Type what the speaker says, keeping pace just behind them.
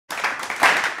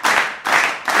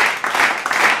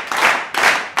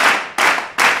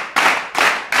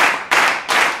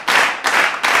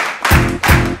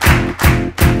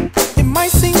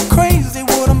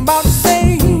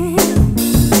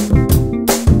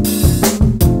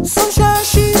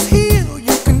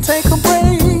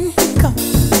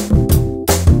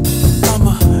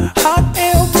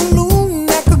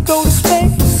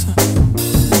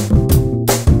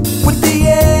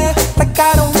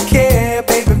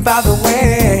by the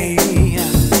way.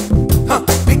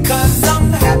 Because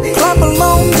I'm happy. Clap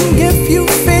along if you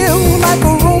feel like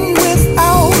a room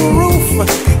without a roof.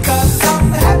 Because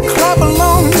I'm happy. Clap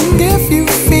along if you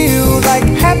feel like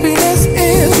happiness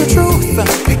is the truth.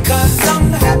 Because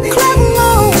I'm happy. Clap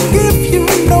along if you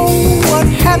know what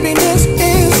happiness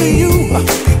is to you.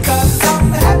 Because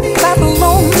I'm happy. Clap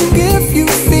along if you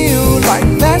feel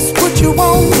like that's what you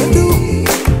want to do.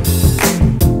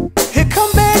 Here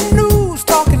come bad news,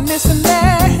 talking this and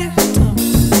that.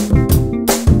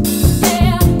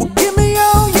 Yeah. Well, give me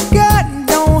all you got and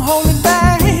don't hold it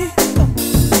back.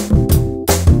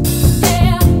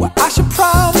 Yeah. Well, I should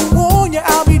probably warn you,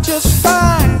 I'll be just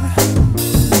fine.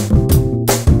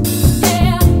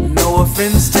 Yeah. No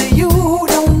offense to you,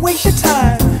 don't waste your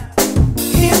time.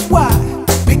 Here's why.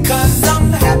 Because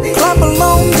I'm happy. Clap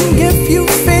along if you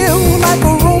feel like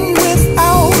a room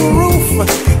without a roof.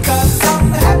 Because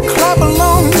I'm happy. Clap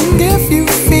along if you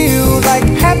feel like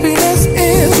happiness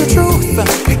is the truth.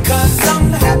 Because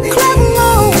I'm happy. Clap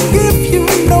along if you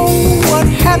know what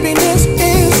happiness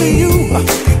is to you.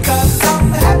 Because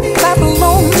I'm happy. Clap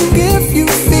along if you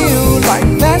feel like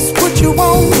that's what you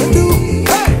want to do.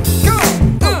 Hey, go!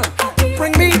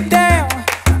 Bring me down,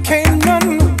 can't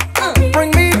none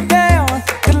bring me down.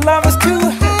 The love is too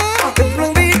high to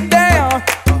bring me down.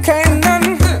 Can't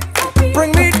none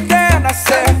bring me down. I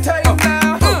said,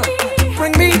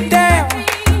 bring me down.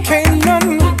 Can't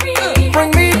none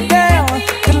bring me down.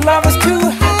 The love is too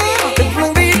high to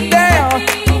bring me down.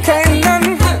 Can't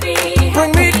none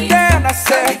bring me down. I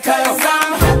said, because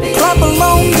I'm happy. Clap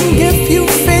along if you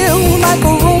feel like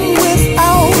a room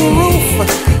without a roof.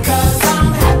 Because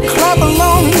I'm happy. Clap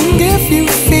along if you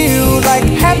feel like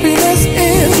happiness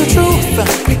is the truth.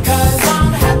 Because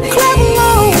I'm happy. Clap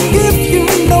along if you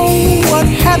know what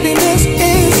happiness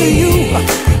is to you.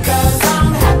 Because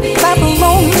I'm happy. Clap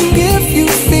along if you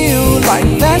feel like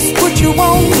that's what you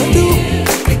want to do.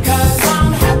 Because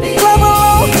I'm happy. Clap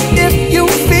along if you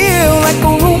feel like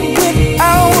a room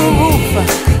without a roof.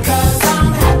 Because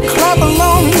I'm happy. Clap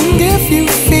along if you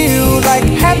feel like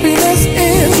happiness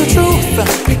is the truth.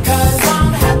 Because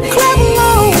I'm happy. Clap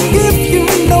along if you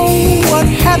know what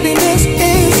happiness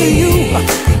is to you.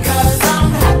 Because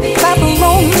I'm happy. Clap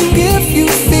along if you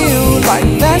feel like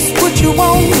that's what you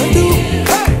want to do.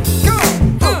 Hey, go!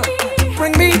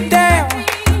 Bring me down,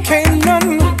 can't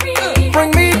none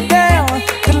bring me down.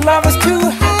 The love is too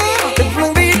high to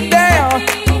bring me down.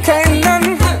 Can't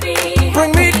none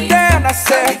bring me down. I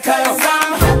said, because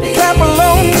I'm happy. Clap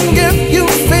along if you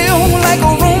feel like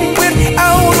a room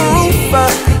without a roof.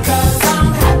 Because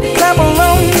I'm happy. Clap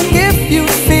along if you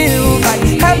feel like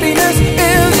happiness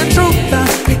is the truth.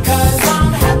 Because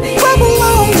I'm happy. Clap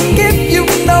along if you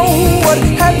know what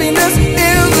happiness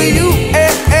is to you.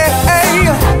 Hey, hey,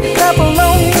 hey. Clap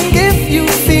along if you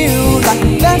feel like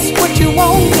that's what you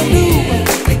want to do.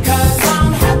 Because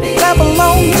I'm happy. Clap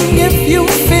along if you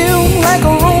feel like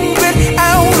a room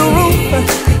without a roof.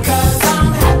 Because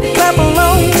I'm happy. Clap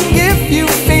along if you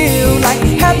feel like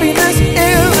happiness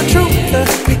is the truth.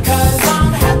 Because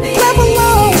I'm happy. Clap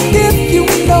along if you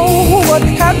know what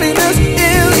happiness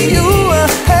is to you.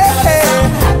 Hey,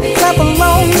 hey. Clap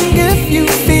along if you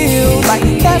feel like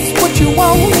that's what you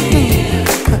want to do.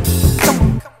 Come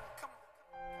on.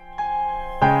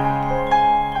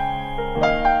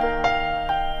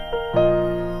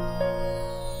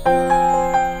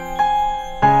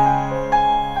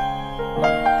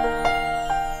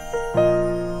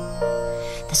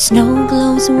 The snow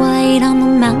glows white on the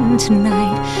mountain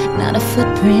tonight, not a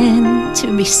footprint to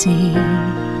be seen.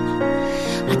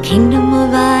 A kingdom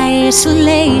of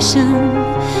isolation,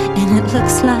 and it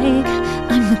looks like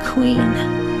I'm the queen.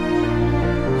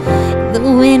 The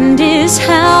wind is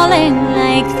howling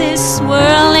like this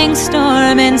swirling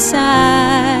storm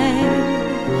inside.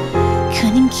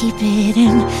 Couldn't keep it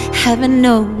in, heaven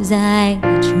knows I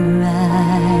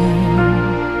tried.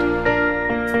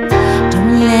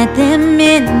 Don't let them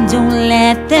in, don't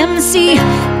let them see.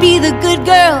 Be the good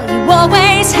girl you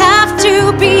always have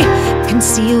to be.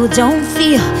 Conceal, don't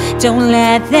feel, don't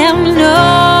let them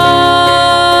know.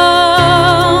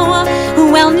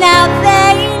 Well, now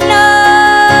they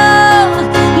know.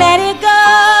 Let it go,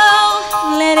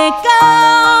 let it go.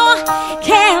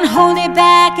 Can't hold it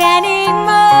back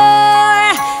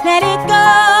anymore. Let it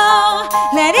go,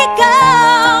 let it go.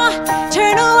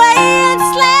 Turn away and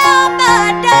slam the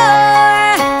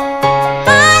door.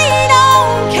 I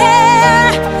don't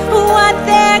care what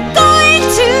they're going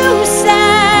to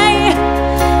say.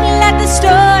 Let the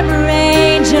storm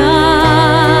rage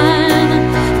on.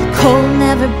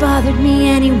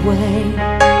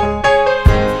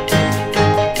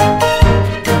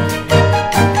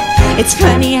 It's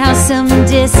funny how some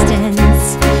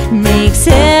distance makes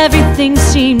everything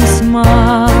seem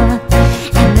small,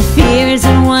 and the fears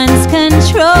that once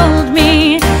controlled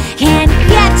me can't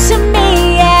get to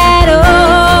me at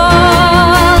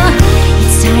all.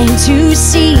 It's time to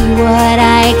see what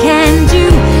I can do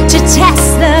to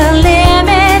test the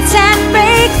limits and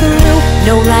break through.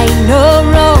 No right, no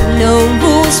wrong, no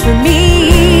rules for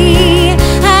me.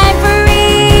 I'm free.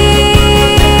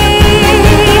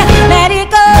 Let it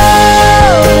go,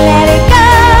 let it go.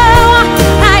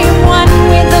 I am one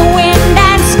with the wind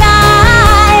and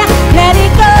sky. Let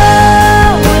it go,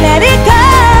 let it go.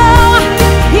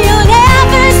 You'll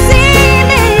never see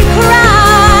me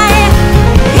cry.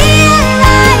 Here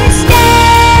I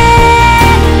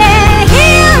stand, and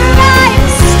here I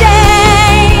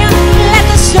stay. Let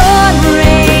the storm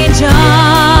rage on.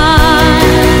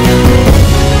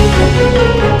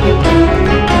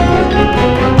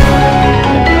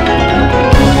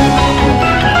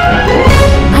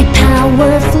 My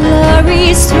power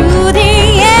flurries through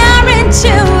the air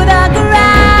into the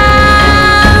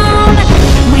ground.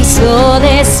 My soul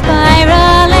is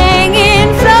spiraling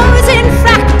in frozen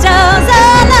fractals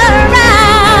all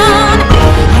around.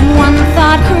 And one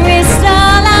thought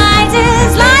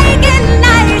crystallizes like an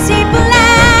icy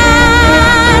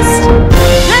blast.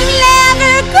 I'm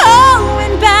never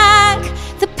going back.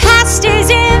 The past is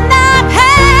in the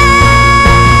past.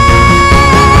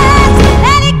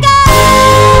 Let it go,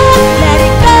 let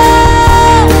it go.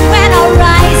 When I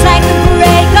rise like the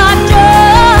break of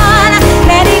dawn.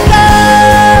 Let it go,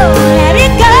 let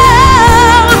it go.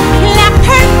 That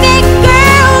perfect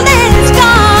girl is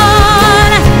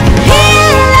gone.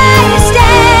 Here I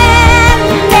stand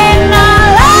in the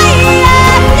light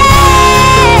of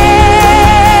day.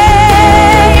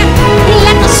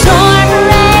 Let the storm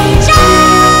rage on.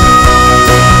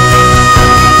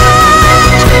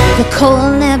 The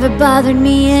cold never bothered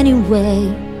me